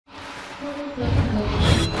Upon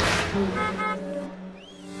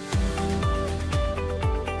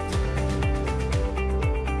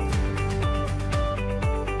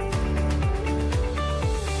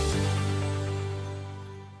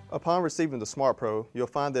receiving the SmartPro, you'll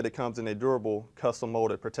find that it comes in a durable,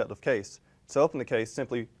 custom-molded protective case. To open the case,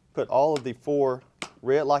 simply put all of the 4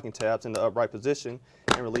 red locking tabs in the upright position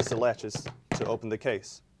and release the latches to open the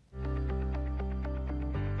case.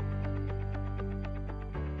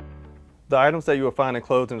 The items that you will find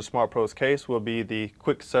enclosed in the SmartPro's case will be the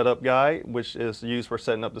quick setup guide, which is used for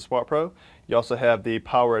setting up the SmartPro. You also have the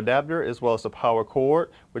power adapter as well as the power cord,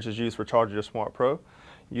 which is used for charging your SmartPro.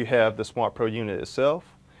 You have the SmartPro unit itself.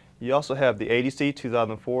 You also have the ADC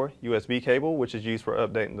 2004 USB cable, which is used for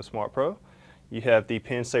updating the SmartPro. You have the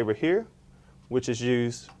pin saver here, which is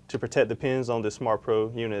used to protect the pins on the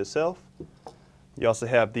SmartPro unit itself. You also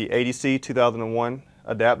have the ADC 2001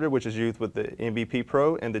 adapter, which is used with the MVP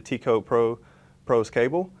Pro and the T-Code Pro's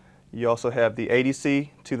cable. You also have the ADC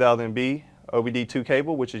 2000B OBD2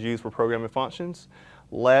 cable, which is used for programming functions.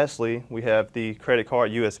 Lastly, we have the credit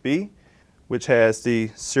card USB, which has the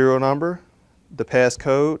serial number, the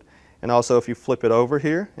passcode, and also if you flip it over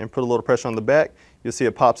here and put a little pressure on the back, you'll see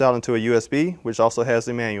it pops out into a USB, which also has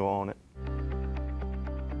the manual on it.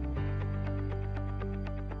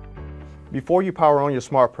 Before you power on your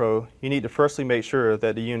SmartPro, you need to firstly make sure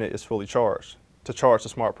that the unit is fully charged. To charge the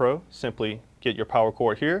SmartPro, simply get your power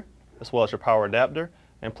cord here, as well as your power adapter,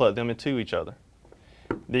 and plug them into each other.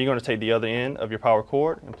 Then you're going to take the other end of your power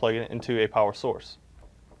cord and plug it into a power source.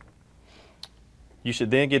 You should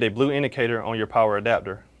then get a blue indicator on your power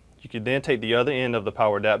adapter. You can then take the other end of the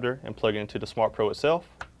power adapter and plug it into the SmartPro itself.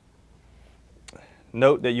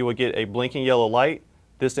 Note that you will get a blinking yellow light.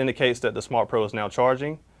 This indicates that the SmartPro is now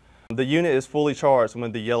charging. The unit is fully charged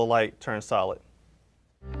when the yellow light turns solid.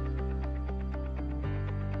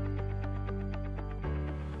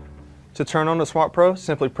 To turn on the SmartPro,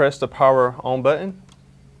 simply press the power on button.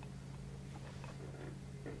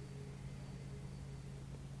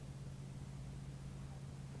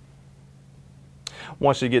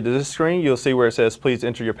 Once you get to this screen, you'll see where it says please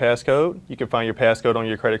enter your passcode. You can find your passcode on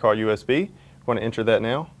your credit card USB. We're going to enter that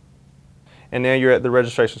now. And now you're at the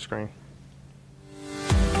registration screen.